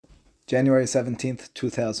January 17th,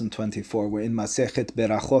 2024. We're in Masechet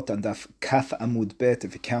Berakhot and Daf Kaf Amud Bet.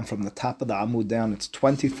 If you count from the top of the Amud down, it's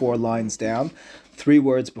 24 lines down. 3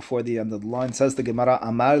 words before the end of the line. Says the Gemara,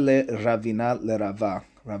 Amar le Ravina le Rava.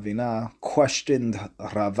 Ravina questioned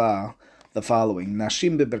Rava the following.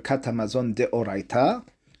 Nashim beberkat hamazon deoraita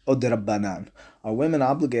or derabbanan. Are women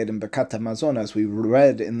obligated in berkat hamazon, as we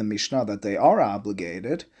read in the Mishnah that they are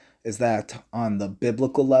obligated? Is that on the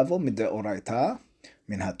biblical level, mideoraita,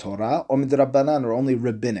 min haTorah, or midrabbanan, or only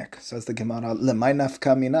rabbinic? Says the Gemara, lemay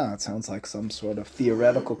nafka mina. It sounds like some sort of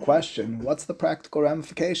theoretical question. What's the practical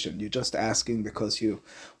ramification? You're just asking because you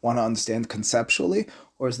want to understand conceptually,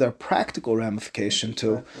 or is there a practical ramification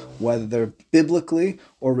to whether they're biblically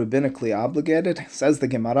or rabbinically obligated? Says the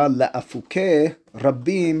Gemara, le'afuke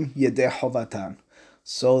rabbim yedeh chovatan,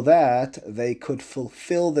 so that they could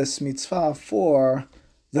fulfill this mitzvah for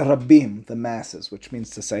the rabbim, the masses, which means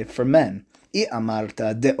to say for men. I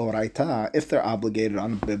amarta deoraita, if they're obligated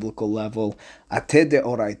on a biblical level, ate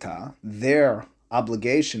deoraita, their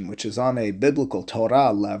obligation, which is on a biblical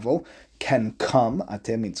Torah level, can come,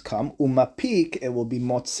 ate means come, umapik, it will be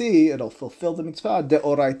motzi, it'll fulfill the mitzvah,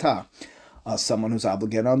 deoraita, someone who's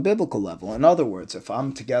obligated on biblical level. In other words, if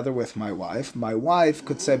I'm together with my wife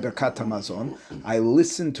could say Berkat Hamazon, I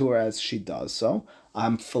listen to her as she does so,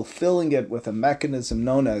 I'm fulfilling it with a mechanism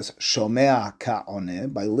known as Shomea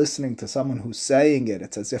Ka'oneh, by listening to someone who's saying it.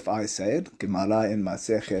 It's as if I say it, Gemara in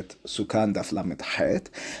Masechet Sukan Daf Lamed Het,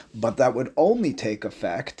 but that would only take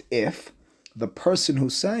effect if the person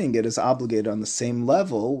who's saying it is obligated on the same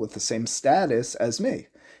level, with the same status as me.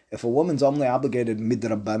 If a woman's only obligated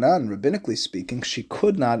midrabbanan, rabbinically speaking, she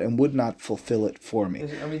could not and would not fulfill it for me.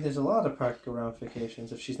 There's a lot of practical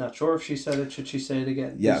ramifications. If she's not sure if she said it, should she say it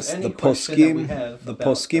again? Yes, the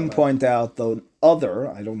poskim point out the other,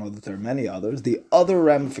 I don't know that there are many others, the other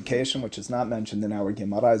ramification, which is not mentioned in our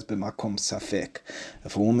Gemara, is b'makom safek.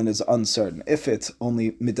 If a woman is uncertain, if it's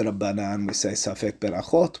only midrabbanan, we say safek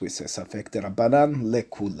berakhot, we say safek derabbanan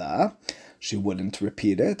lekula. She wouldn't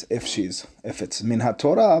repeat it. If it's min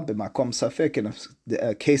haTorah, b'makom safek, in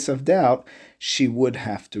a case of doubt, she would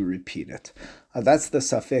have to repeat it. That's the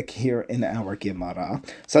safek here in our Gemara.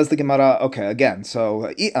 Says the Gemara, okay, again, so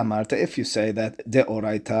I amarta, if you say that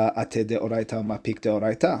deoraita, ate deoraita, mapik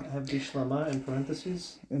deoraita. Have bishlama in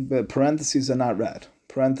parentheses? But parentheses are not read.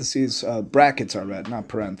 Parentheses, brackets are read, not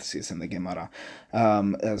parentheses in the Gemara.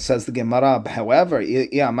 Says the Gemara, however,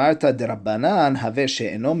 amarta derabbanan have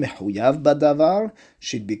she'eno mehuyav badavar,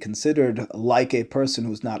 she'd be considered like a person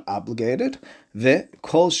who's not obligated. Ve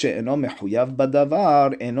kol she'eno mehuyav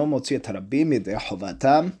badavar eno motzi et rabbim midei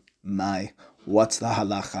chovatam mai. What's the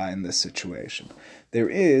halacha in this situation? There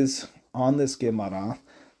is, on this Gemara,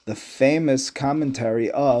 the famous commentary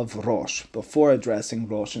of Rosh. Before addressing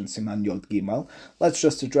Rosh and Siman Yod Gimel, let's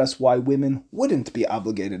just address why women wouldn't be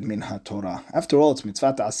obligated min haTorah. After all, it's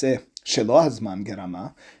mitzvah ta'aseh shelo hazman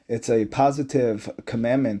gerama. It's a positive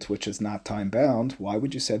commandment which is not time-bound. Why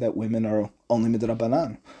would you say that women are only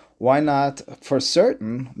midrabanan? Why not, for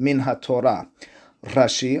certain, min haTorah?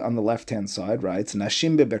 Rashi, on the left-hand side, writes,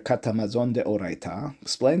 Nashim beberkat hamazon deoraita,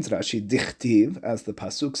 explains Rashi, dichtiv, as the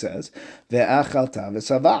Pasuk says, ve'achalta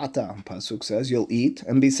ve'sava'ata, Pasuk says, you'll eat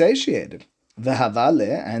and be satiated.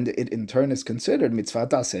 Ve'havale, and it in turn is considered mitzvah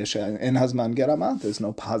ta'aseh she'en hazman gerama. There's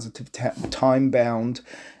no positive time-bound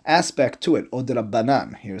aspect to it.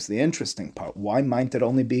 Odrabbanan, here's the interesting part. Why might it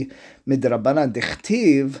only be midrabbanan?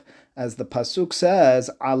 Dichtiv, as the Pasuk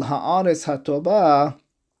says, al ha'aretz ha'tovah,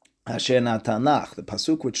 Tanakh, the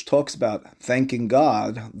pasuk which talks about thanking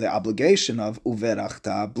God, the obligation of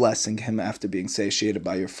uverachta, blessing Him after being satiated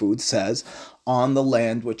by your food, says on the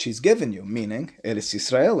land which He's given you, meaning Eretz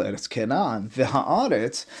Yisrael, Eretz Canaan,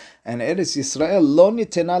 v'haaretz, and Eretz Yisrael lo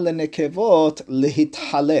nitena lenekevot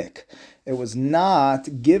lehithalek. It was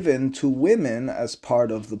not given to women as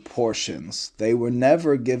part of the portions. They were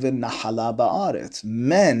never given nahala ba'aretz.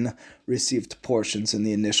 Men received portions in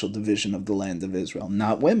the initial division of the land of Israel,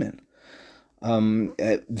 not women. V'i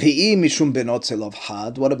mishum benot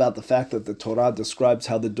Tzelofhad. What about the fact that the Torah describes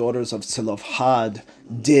how the daughters of Tzelofhad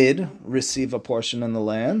did receive a portion in the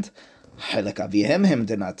land? The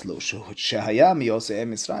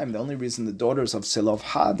only reason the daughters of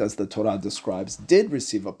Tzelofhad, as the Torah describes, did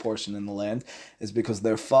receive a portion in the land is because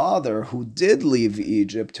their father, who did leave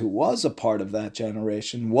Egypt, who was a part of that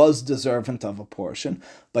generation, was deserving of a portion,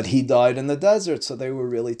 but he died in the desert, so they were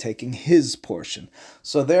really taking his portion.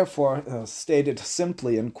 So therefore, stated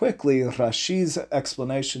simply and quickly, Rashi's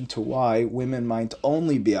explanation to why women might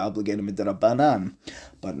only be obligated midrabanan,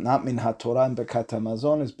 but not min haTorah and Berkat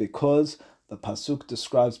Hamazon, is because the Pasuk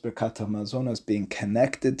describes Berkat Hamazon as being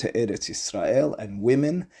connected to Eretz Yisrael, and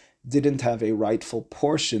women didn't have a rightful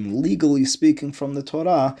portion, legally speaking, from the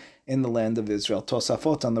Torah in the land of Israel.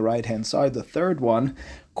 Tosafot on the right-hand side, the third one,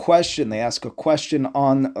 question. They ask a question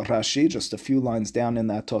on Rashi, just a few lines down in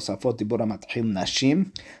that Tosafot, Dibura Matchil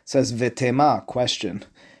Nashim, says, Vetema, question.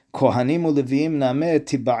 Kohanim u'leviim nameh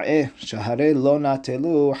tiba'eh, shahare lo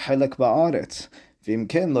natelu chelek ba'aretz, v'im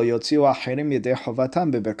ken lo yotziu achirim yedei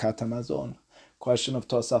chovatam beberkat hamazon. Question of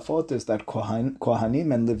Tosafot is that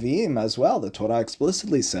Kohanim and Leviim as well, the Torah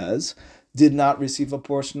explicitly says, did not receive a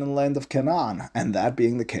portion in the land of Canaan. And that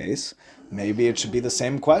being the case, maybe it should be the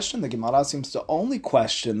same question. The Gemara seems to only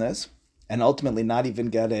question this and ultimately not even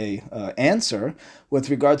get a answer with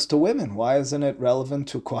regards to women. Why isn't it relevant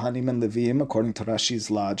to Kohanim and Leviim according to Rashi's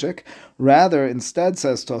logic? Rather, instead,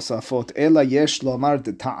 says Tosafot, Ela yesh lomar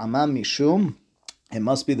de ta'ama mishum. It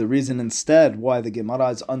must be the reason instead why the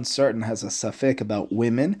Gemara is uncertain, has a safek about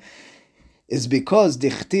women, is because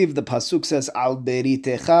dichtiv, the pasuk says al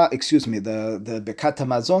beritecha, the Bekat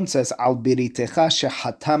Hamazon says al beritecha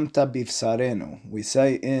shehatamta bivsarenu. We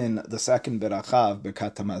say in the second beracha of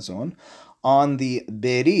Bekat Hamazon, on the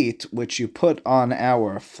berit which you put on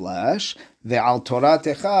our flesh, ve'al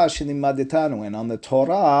toratecha shenimadetanu, and on the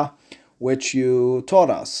Torah which you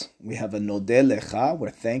taught us. We have a nodeh lecha,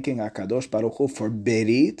 we're thanking HaKadosh Baruch Hu for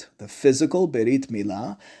berit, the physical berit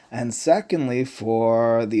milah, and secondly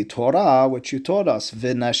for the Torah which you taught us.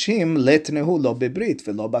 V'nashim letnehu lo bebrit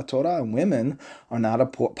v'lo b'Torah, and women are not a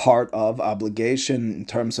part of obligation in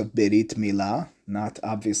terms of berit milah, not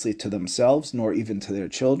obviously to themselves, nor even to their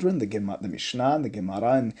children. The Mishnah, the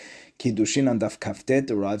Gemara in Kiddushin and Daf Kaftet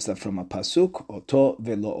derives that from a pasuk, Oto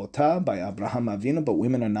velo ota, by Abraham Avinu, but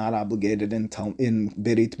women are not obligated in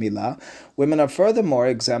Berit Milah. Women are furthermore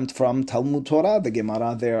exempt from Talmud Torah. The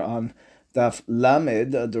Gemara there on Daf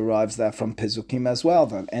Lamed derives that from Pezukim as well,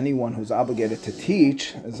 that anyone who's obligated to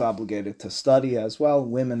teach is obligated to study as well.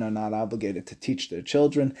 Women are not obligated to teach their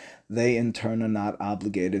children. They in turn are not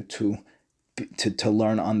obligated to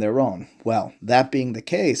learn on their own. Well, that being the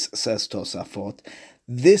case, says Tosafot,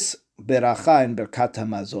 this beracha in Berkat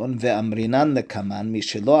Hamazon, ve'amrinan lekaman,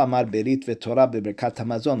 mishelo amar berit ve'torah beberkat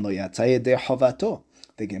Hamazon, lo yatsa yedei chovato.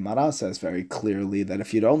 The Gemara says very clearly that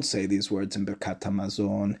if you don't say these words in Berkat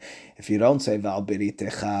Hamazon, if you don't say Val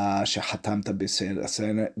Beritecha shehatamta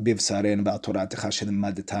bivsaren Val Toratecha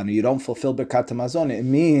shelimadetanu, you don't fulfill Berkat Hamazon. It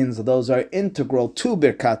means those are integral to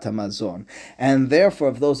Berkat Hamazon, and therefore,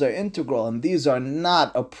 if those are integral and these are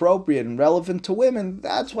not appropriate and relevant to women,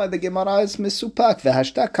 that's why the Gemara is misupak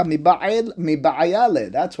v'hashtaka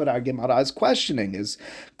miba'ayale. That's what our Gemara is questioning, is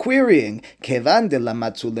querying. Kevan de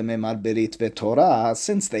lamatzu lememar berit ve'torah.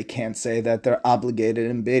 Since they can't say that they're obligated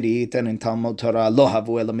in Berit and in Talmud Torah, lo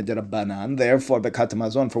havu ela midrabanan, therefore Bekat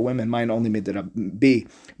Hamazon for women might only be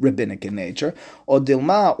rabbinic in nature. Or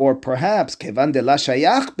dilma, or perhaps kevan de la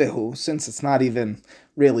shayach behu, since it's not even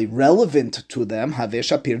really relevant to them, have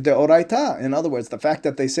shapir de oraita. In other words, the fact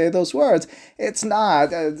that they say those words, it's not,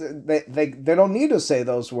 they don't need to say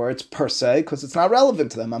those words per se, because it's not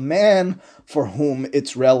relevant to them. A man for whom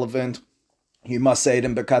it's relevant, you must say it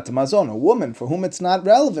in Berkat Hamazon. A woman for whom it's not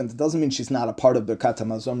relevant, it doesn't mean she's not a part of Berkat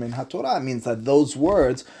Hamazon min HaTorah. It means that those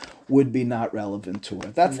words would be not relevant to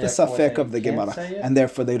her. That's the safek of the Gemara. And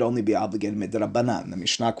therefore they'd only be obligated midrabanan. The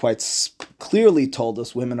Mishnah quite clearly told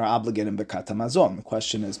us women are obligated in Berkat Hamazon. The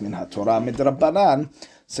question is min HaTorah midrabanan.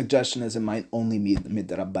 Suggestion is it might only be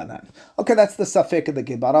midrabanan. Okay, that's the safek of the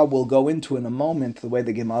Gemara. We'll go into in a moment the way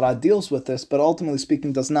the Gemara deals with this, but ultimately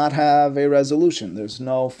speaking does not have a resolution. There's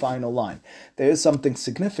no final line. There is something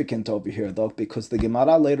significant over here though, because the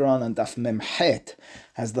Gemara later on Daf Memchet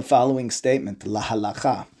has the following statement, La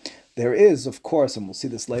halacha. There is, of course, and we'll see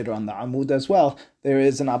this later on the Amud as well, there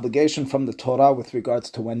is an obligation from the Torah with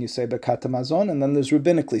regards to when you say Berkat Hamazon, and then there's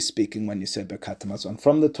rabbinically speaking when you say Berkat Hamazon.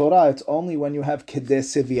 From the Torah, it's only when you have Kedeh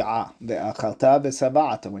Sevi'ah, Ve'achalta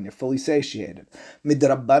Ve'sava'ata, when you're fully satiated.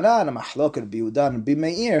 Midrabbanan, Mahloket B'Yehuda and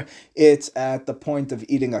B'Meir, it's at the point of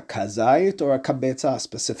eating a kazait or a kabetza, a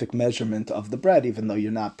specific measurement of the bread, even though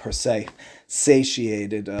you're not per se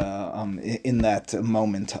satiated in that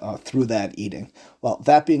moment through that eating. Well,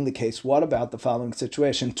 that being the case, what about the following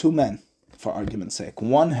situation? Two men, for argument's sake.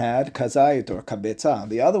 One had kazait or kabetza,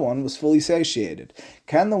 the other one was fully satiated.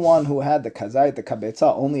 Can the one who had the kazait, the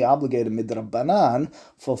kabetza, only obligated midrabbanan,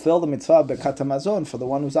 fulfill the mitzvah Berkat Hamazon for the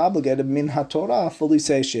one who's obligated min haTorah, fully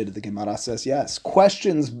satiated? The Gemara says yes.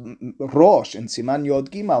 Questions Rosh in Siman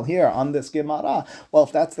Yod Gimal here on this Gemara. Well,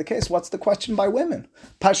 if that's the case, what's the question by women?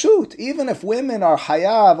 Pashut, even if women are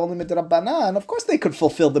hayav only midrabbanan, of course they could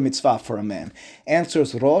fulfill the mitzvah for a man.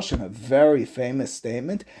 Answers Rosh in a very famous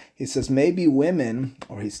statement. He says maybe women,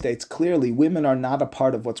 or he states clearly, women are not a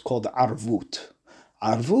part of what's called arvut.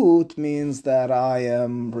 Arvut means that I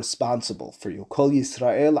am responsible for you. Kol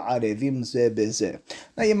Yisrael arevim ze bezeh.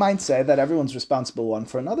 Now you might say that everyone's responsible one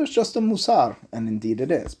for another. It's just a musar, and indeed it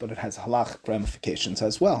is, but it has halachic ramifications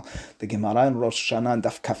as well. The Gemara in Rosh Hashanah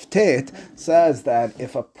Daf Kaftet says that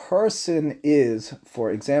if a person is, for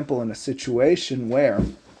example, in a situation where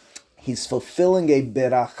he's fulfilling a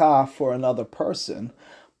beracha for another person,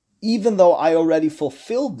 even though I already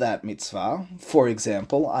fulfilled that mitzvah, for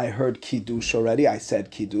example, I heard kiddush already, I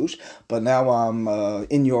said kiddush, but now I'm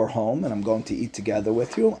in your home and I'm going to eat together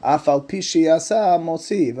with you. Afal pi sheyasa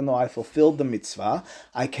mosi, even though I fulfilled the mitzvah,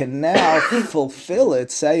 I can now fulfill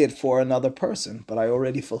it, say it for another person, but I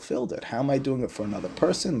already fulfilled it. How am I doing it for another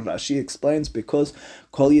person? Rashi explains, because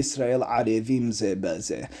Kol Yisrael arevim ze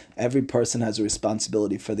bezeh. Every person has a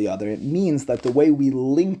responsibility for the other. It means that the way we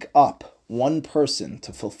link up one person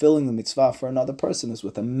to fulfilling the mitzvah for another person is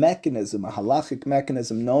with a mechanism, a halachic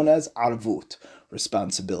mechanism known as arvut,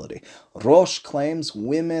 responsibility. Rosh claims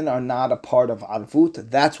women are not a part of arvut.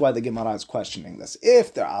 That's why the Gemara is questioning this.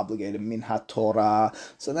 If they're obligated min ha-Torah,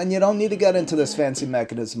 so then you don't need to get into this fancy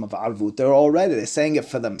mechanism of arvut. They're saying it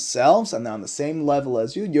for themselves, and they're on the same level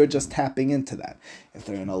as you. You're just tapping into that. If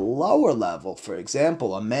they're in a lower level, for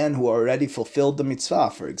example, a man who already fulfilled the mitzvah,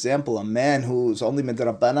 for example, a man who's only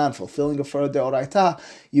midrabanan, fulfilling it for a deoraita,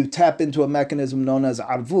 you tap into a mechanism known as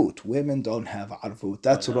arvut. Women don't have arvut.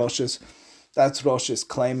 That's Rosh's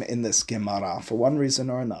claim in this Gemara, for one reason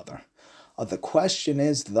or another. The question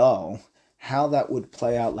is, though, how that would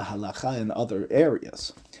play out lahalacha in other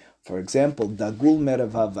areas. For example, Dagul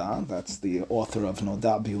Merevava, that's the author of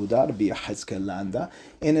Noda Bihuda, Rabbi Yechezkel Landa,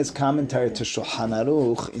 in his commentary to Shulchan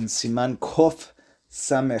Aruch, in Siman Kof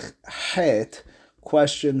Samech Het,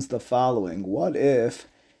 questions the following. What if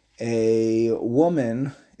a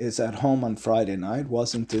woman is at home on Friday night,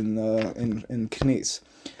 wasn't in Knis?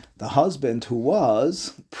 The husband who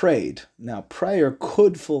was prayed. Now, prayer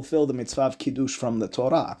could fulfill the mitzvah of Kiddush from the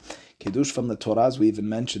Torah. Kiddush from the Torah, as we even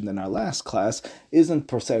mentioned in our last class, isn't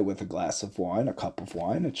per se with a glass of wine, a cup of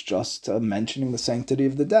wine. It's just mentioning the sanctity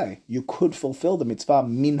of the day. You could fulfill the mitzvah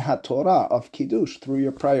min ha-Torah of Kiddush through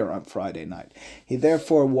your prayer on Friday night. He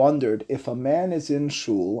therefore wondered, if a man is in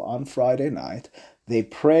shul on Friday night, they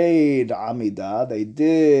prayed Amidah, they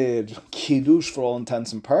did Kiddush for all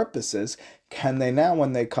intents and purposes, can they now,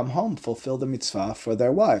 when they come home, fulfill the mitzvah for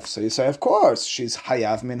their wife? So you say, of course, she's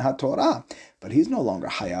Hayav min ha-Torah. But he's no longer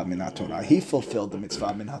Hayav min ha-Torah. He fulfilled the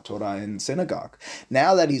mitzvah min ha-Torah in synagogue.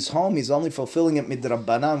 Now that he's home, he's only fulfilling it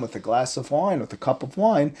midrabanan with a glass of wine, with a cup of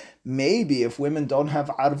wine. Maybe if women don't have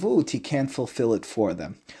arvut, he can't fulfill it for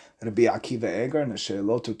them. Rabbi Akiva Eger in a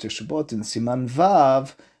Sheilot Teshubot in Siman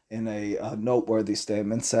Vav, in a noteworthy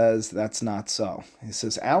statement, says that's not so. He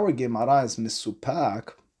says, our Gemara is misupak,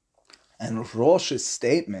 and Rosh's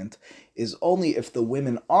statement is only if the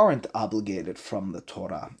women aren't obligated from the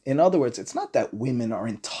Torah. In other words, it's not that women are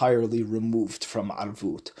entirely removed from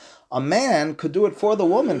arvut. A man could do it for the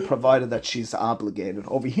woman, provided that she's obligated.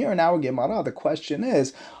 Over here in our Gemara, the question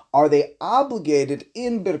is, are they obligated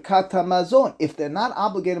in Birkat HaMazon? If they're not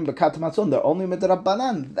obligated in Birkat HaMazon, they're only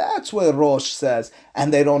midrabanan. That's where Rosh says,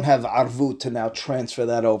 and they don't have arvut to now transfer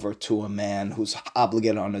that over to a man who's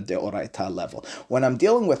obligated on a deoraita level. When I'm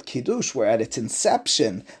dealing with Kiddush, where at its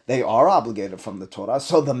inception, they are obligated from the Torah,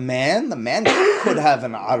 so the man could have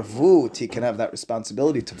an arvut, he can have that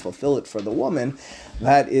responsibility to fulfill it for the woman.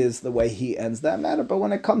 That is the way he ends that matter. But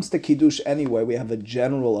when it comes to Kiddush anyway, we have a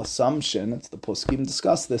general assumption, it's the poskim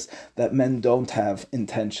discuss this, that men don't have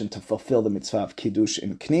intention to fulfill the mitzvah of Kiddush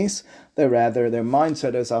in Knis. Their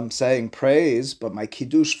mindset is, I'm saying praise, but my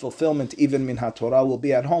Kiddush fulfillment, even min ha-Torah, will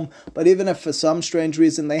be at home. But even if for some strange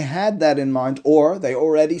reason they had that in mind, or they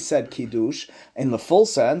already said Kiddush in the full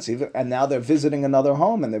sense, and now they're visiting another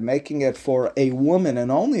home and they're making it for a woman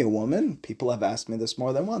and only a woman. People have asked me this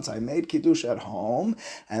more than once. I made Kiddush at home,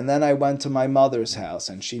 and then I went to my mother's house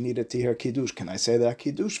and she needed to hear Kiddush. Can I say that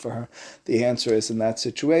Kiddush for her? The answer is, in that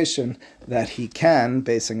situation, that he can,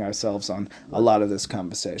 basing ourselves on a lot of this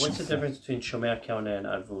conversation. What's the difference between Shomer Kiona and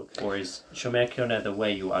Arvut? Or is Shomer Kiona the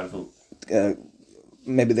way you Arvut?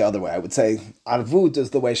 Maybe the other way. I would say Arvut is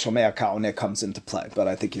the way Shomer Kaoneh comes into play, but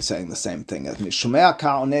I think you're saying the same thing as me. Shomer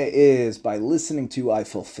Kaoneh is, by listening to you, I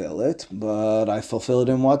fulfill it, but I fulfill it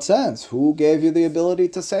in what sense? Who gave you the ability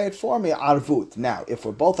to say it for me? Arvut. Now, if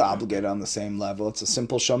we're both obligated on the same level, it's a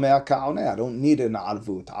simple Shomer Kaoneh. I don't need an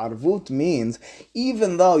Arvut. Arvut means,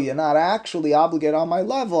 even though you're not actually obligated on my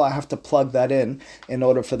level, I have to plug that in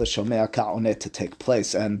order for the Shomer Kaoneh to take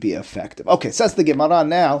place and be effective. Okay, says the Gemara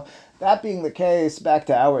now. That being the case, back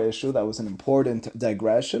to our issue, that was an important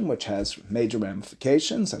digression, which has major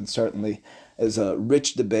ramifications and certainly is a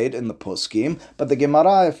rich debate in the poskim. But the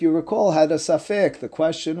Gemara, if you recall, had a safek. The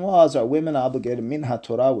question was, are women obligated min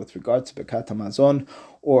haTorah with regard to Birkat Hamazon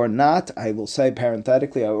or not? I will say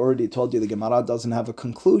parenthetically, I already told you the Gemara doesn't have a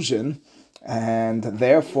conclusion. And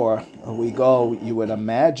therefore, you would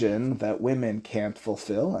imagine that women can't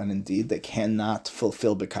fulfill, and indeed they cannot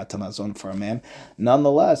fulfill Birkat Hamazon for a man.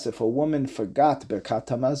 Nonetheless, if a woman forgot Birkat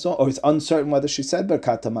Hamazon, or is uncertain whether she said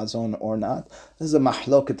Birkat Hamazon or not, this is a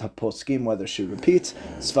mahloket haposkim, whether she repeats.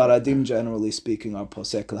 Sfaradim, generally speaking, are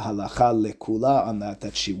posek lahalacha lekula on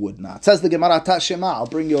that she would not. Says the Gemara Tashema, I'll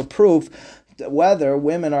bring you a proof whether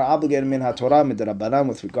women are obligated min haTorah midrabanan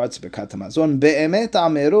with regards to Birkat Hamazon. Be'emet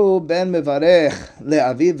ameru ben mevarech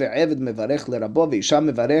le'aviv ve'eved mevarech le'rabo ve'isha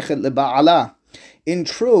mevarechet le'ba'ala. In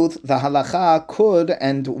truth, the halacha could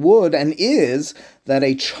and would and is that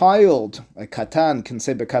a child, a katan, can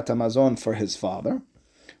say Birkat Hamazon for his father.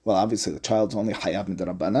 Well, obviously the child's only hayav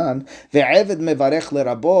midrabanan. Ve'eved mevarech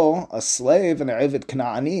lerabo, a slave, and an eved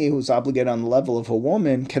Knaani, who's obligated on the level of a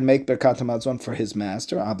woman, can make Birkat Hamazon for his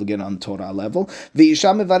master, obligated on Torah level.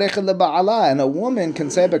 Ve'isha mevarechet leba'ala, and a woman can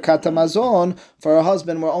say Birkat Hamazon for her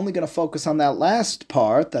husband. We're only going to focus on that last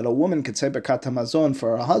part, that a woman can say Birkat Hamazon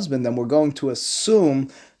for her husband, and we're going to assume,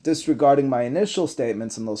 disregarding my initial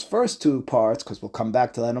statements in those first two parts, because we'll come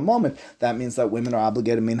back to that in a moment, that means that women are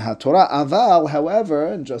obligated min haTorah. Aval, however,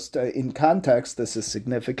 and just in context, this is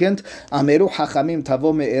significant. Ameru hachamim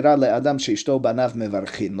tavo me'era le'adam sheishto banav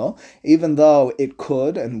mevarchin lo. Even though it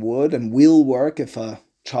could and would and will work if a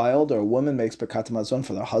child or a woman makes Birkat Hamazon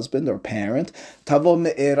for their husband or parent, tavo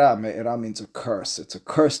me'era. Me'era means a curse. It's a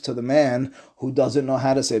curse to the man who doesn't know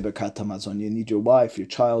how to say Birkat Hamazon. You need your wife, your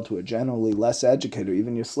child, who are generally less educated, or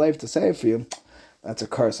even your slave to say it for you. That's a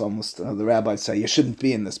curse. Almost the rabbis say you shouldn't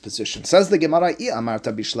be in this position. Says the Gemara,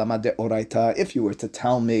 if you were to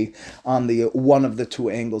tell me on the one of the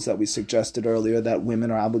two angles that we suggested earlier that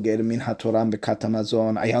women are obligated min haTorah Birkat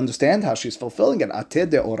Hamazon, I understand how she's fulfilling it. Ateh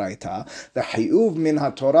deoraita, the hayuv min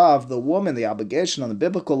haTorah of the woman, the obligation on the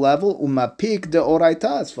biblical level, umapik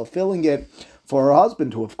deoraita, is fulfilling it for her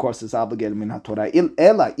husband, who of course is obligated min haTorah.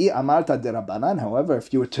 However,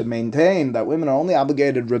 if you were to maintain that women are only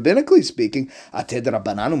obligated rabbinically speaking, do you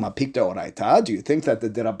think that the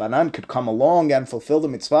derabanan could come along and fulfill the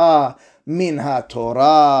mitzvah min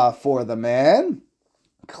haTorah for the man?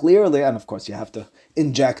 Clearly, and of course you have to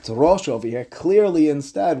inject Rosh over here, clearly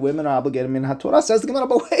instead women are obligated min haTorah. Says the Gemara,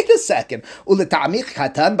 but wait a second.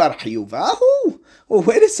 Well,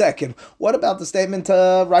 wait a second. What about the statement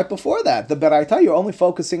right before that? The Berakhot, you're only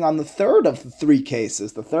focusing on the third of the three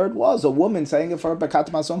cases. The third was a woman saying it for Birkat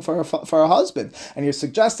Hamazon for her husband. And you're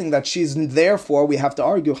suggesting that she's, therefore, we have to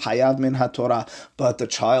argue, hayav min haTorah. But the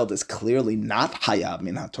child is clearly not hayav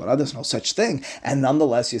min haTorah. There's no such thing. And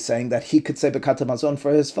nonetheless, you're saying that he could say Birkat Hamazon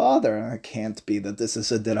for his father. It can't be that this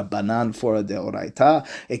is a derabanan for a deoraita.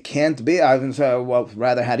 It can't be.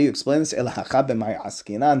 Rather, how do you explain this?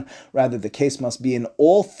 Rather, the case must be in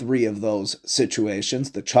all three of those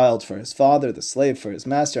situations: the child for his father, the slave for his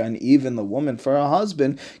master, and even the woman for her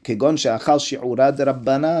husband. The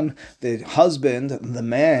husband, the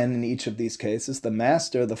man in each of these cases, the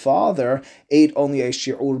master, the father, ate only a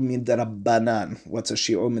shi'ur midrabbanan. What's a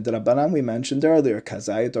shi'ur midrabbanan? We mentioned earlier,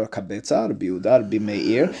 kazayit or kabetza, Rabbi Yehuda, Rabbi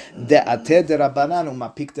Meir, de'ateh derabanan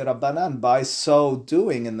umapik derabanan. By so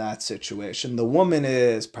doing, in that situation, the woman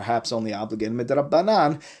is perhaps only obligated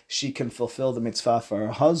midrabbanan. She can fulfill the mitzvah for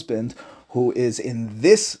her husband, who is in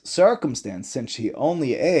this circumstance, since she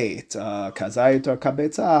only ate kazayit or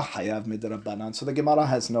kabetza, hayav midrabbanan. So the Gemara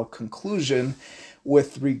has no conclusion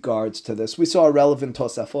with regards to this. We saw a relevant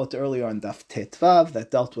Tosafot earlier on Daf Tetvav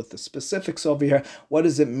that dealt with the specifics over here. What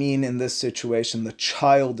does it mean in this situation? The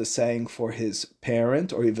child is saying for his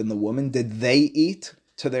parent, or even the woman, did they eat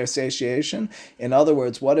to their satiation? In other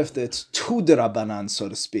words, what if it's two derabanan, so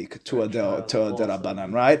to speak, to a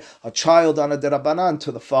derabanan, right? A child on a derabanan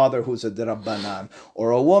to the father who's a derabanan,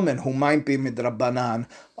 or a woman who might be midrabanan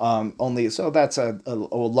only. So that's a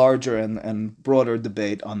larger and broader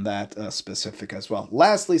debate on that specific as well.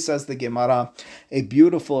 Lastly, says the Gemara, a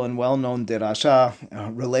beautiful and well-known derasha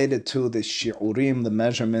related to the shi'urim, the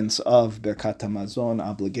measurements of Birkat Hamazon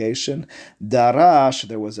obligation. Darash,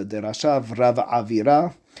 there was a derasha of Rav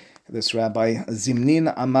Avira. This rabbi,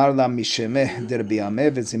 Zimnin Amar La Mishemeh Derbi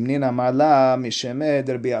Ameh, Zimnin Amar La Mishemeh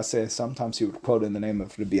Derbi Aseh. Sometimes he would quote in the name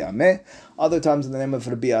of Rabbi Ameh, other times in the name of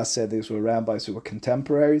Rabbi Aseh. These were rabbis who were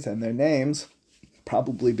contemporaries, and their names,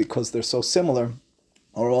 probably because they're so similar,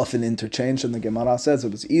 are often interchanged, and the Gemara says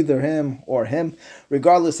it was either him or him.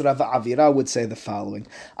 Regardless, Rav Avira would say the following: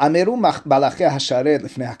 Ameru Balachei Hasharet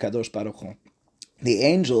Lifnei Hakadosh Baruch Hu. the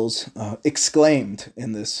angels exclaimed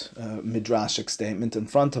in this midrashic statement in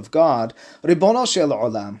front of God, Ribono shel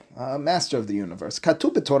olam, Master of the universe,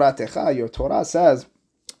 Katuv b'Toratecha, your Torah says,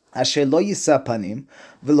 Asher lo yisa panim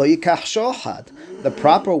v'lo yikach shohad. The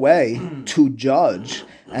proper way to judge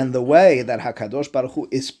and the way that HaKadosh Baruch Hu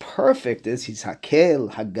is perfect is He's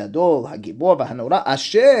Hakel, Hagadol, Hagibor, V'Hanora,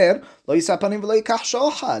 Asher lo yisa panim v'lo yikach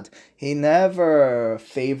shohad. He never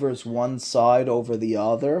favors one side over the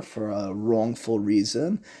other for a wrongful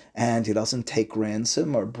reason, and He doesn't take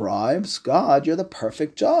ransom or bribes. God, you're the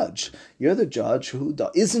perfect judge. You're the judge who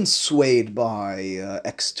isn't swayed by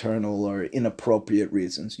external or inappropriate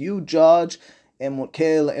reasons. You judge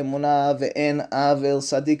Emukel, Emunah, Ve'en Avil,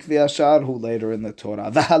 Sadik V'Yashar, who later in the Torah.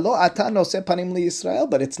 V'halo ata noseh panim liYisrael,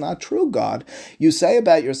 but it's not true, God. You say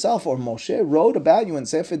about yourself, or Moshe wrote about you in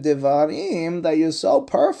Sefer Devarim, that you're so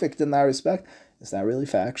perfect in that respect. Is that really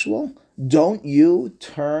factual? Don't you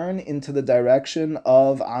turn into the direction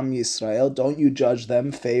of Am Yisrael? Don't you judge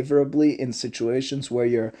them favorably in situations where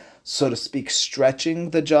you're, so to speak,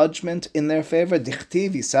 stretching the judgment in their favor?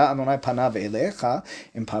 Dichtiv Yisa Adonai Panav Elecha,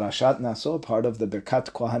 in Parashat Naso, part of the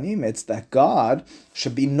Birkat Kohanim, it's that God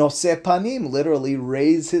should be Noseh Panim, literally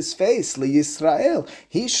raise His face, Li Yisrael.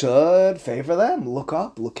 He should favor them. Look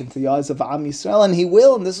up, look into the eyes of Am Yisrael, and He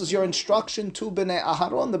will, and this is your instruction to Bnei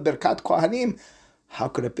Aharon, the Birkat Kohanim. How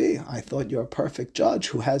could it be? I thought you're a perfect judge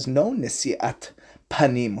who has no nisiat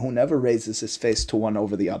panim, who never raises his face to one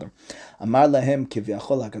over the other. Amar lahem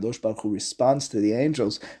kivyachol HaKadosh Baruch Hu responds to the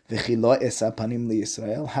angels, V'chi lo esa panim li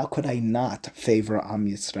Yisrael. How could I not favor Am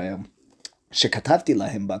Yisrael? שכתבתי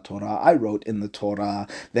להם בתורה, I wrote in the Torah,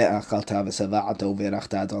 ואכלת ושבעת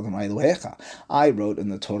וברכת את אדוני אלוהיך. I wrote in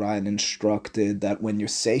the Torah and instructed that when you're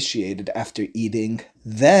satiated after eating,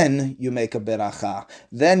 then you make a beracha.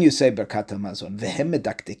 Then you say berkat hamazon. Vehem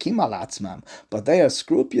medaktekim al atzmam. But they are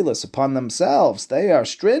scrupulous upon themselves. They are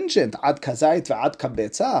stringent. Ad kazait ve'ad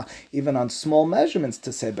kabetza. Even on small measurements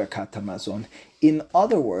to say berkat hamazon. In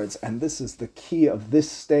other words, and this is the key of this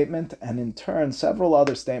statement, and in turn several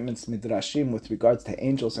other statements, midrashim, with regards to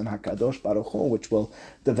angels and HaKadosh Baruch Hu, which we'll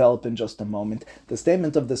develop in just a moment. The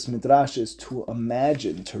statement of this midrash is to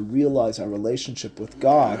imagine, to realize our relationship with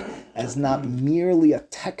God as not merely a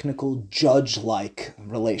technical judge-like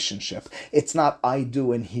relationship. It's not I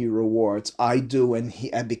do and He rewards, I do and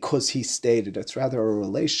because He stated. It's rather a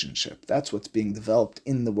relationship. That's what's being developed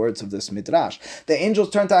in the words of this midrash. The angels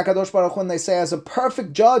turn to HaKadosh Baruch Hu and they say, as a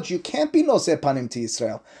perfect judge, you can't be noseh panim to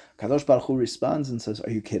Israel. Kadosh Baruch Hu responds and says,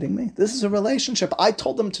 are you kidding me? This is a relationship. I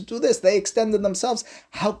told them to do this. They extended themselves.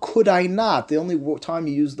 How could I not? The only time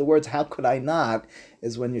you use the words, how could I not,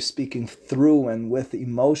 is when you're speaking through and with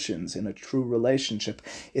emotions in a true relationship.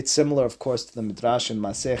 It's similar, of course, to the Midrash in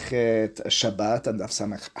Masechet Shabbat and Daf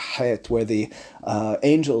Samech Het, where the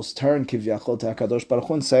angels turn Kivyachol to HaKadosh Baruch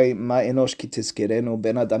Hu and say, Ma enosh ki tizkerenu,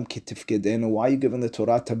 ben adam ki tifkedenu. Why are you giving the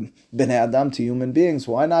Torah to Bnei Adam, to human beings?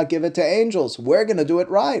 Why not give it to angels? We're going to do it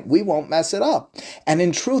right. We won't mess it up. And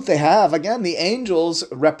in truth, they have. Again, the angels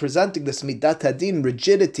representing this midat hadin,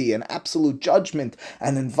 rigidity and absolute judgment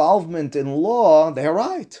and involvement in law, they're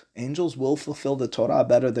right. Angels will fulfill the Torah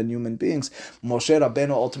better than human beings. Moshe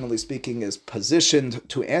Rabbeinu, ultimately speaking, is positioned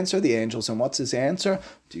to answer the angels. And what's his answer?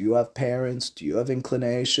 Do you have parents? Do you have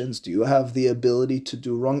inclinations? Do you have the ability to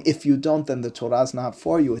do wrong? If you don't, then the Torah is not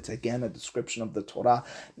for you. It's again a description of the Torah,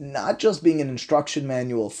 not just being an instruction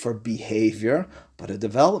manual for behavior, but a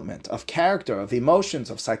development of character, of emotions,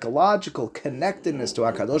 of psychological connectedness to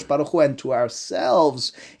HaKadosh Baruch Hu and to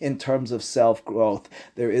ourselves in terms of self-growth.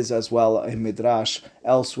 There is as well a midrash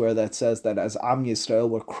elsewhere that says that as Am Yisrael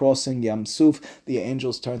were crossing Yam Suf, the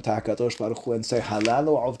angels turn to HaKadosh Baruch Hu and say,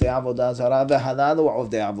 Halalu avdei avodah zarah v'halalu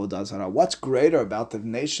avdei avodah zarah. What's greater about the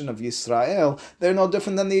nation of Yisrael? They're no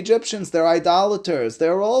different than the Egyptians. They're idolaters.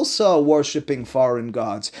 They're also worshipping foreign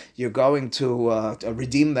gods. You're going to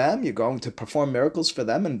redeem them. You're going to perform miracles for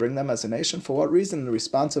them and bring them as a nation. For what reason? The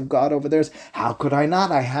response of God over there is, how could I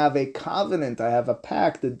not? I have a covenant. I have a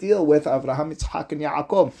pact, a deal with Avraham, Yitzchak, and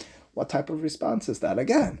Yaakov. What type of response is that?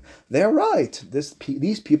 Again, they're right.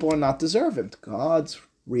 These people are not deserving. God's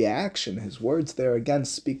reaction, his words there again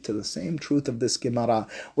speak to the same truth of this Gemara,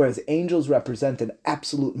 whereas angels represent an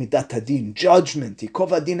absolute midat hadin, judgment,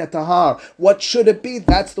 yikov adin etahar. What should it be?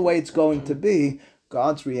 That's the way it's going to be.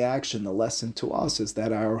 God's reaction, the lesson to us, is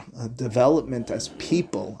that our development as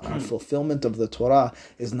people, our fulfillment of the Torah,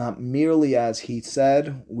 is not merely as He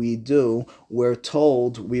said, we do, we're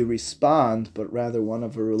told, we respond, but rather one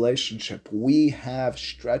of a relationship. We have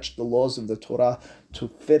stretched the laws of the Torah to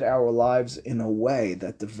fit our lives in a way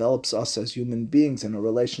that develops us as human beings in a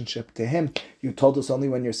relationship to Him. You told us only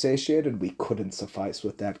when you're satiated. We couldn't suffice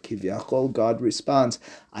with that. Kivyachol, God responds,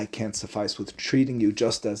 I can't suffice with treating you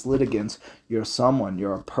just as litigants. You're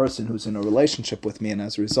a person who's in a relationship with me, and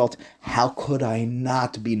as a result, how could I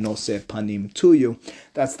not be noseh panim to you?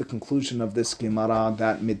 That's the conclusion of this Gemara,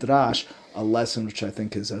 that Midrash, a lesson which I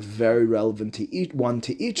think is a very relevant to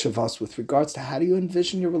each of us with regards to how do you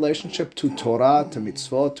envision your relationship to Torah, to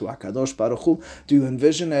mitzvot, to HaKadosh Baruch Hu? Do you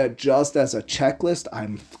envision it just as a checklist?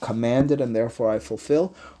 I'm commanded and therefore I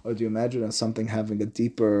fulfill? Or do you imagine it as something having a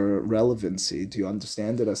deeper relevancy? Do you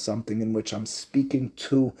understand it as something in which I'm speaking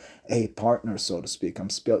to a partner, so to speak? I'm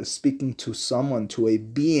speaking to someone, to a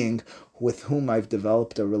being with whom I've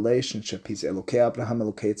developed a relationship. He's Elokei Abraham,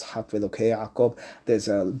 Elokei Yitzchak, Elokei Yaakov. There's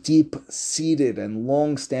a deep-seated and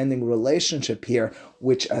long-standing relationship here,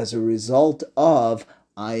 which as a result of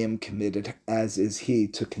I am committed, as is he,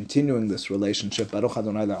 to continuing this relationship. Baruch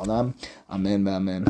Adonai Le'olam. Amen. Amen.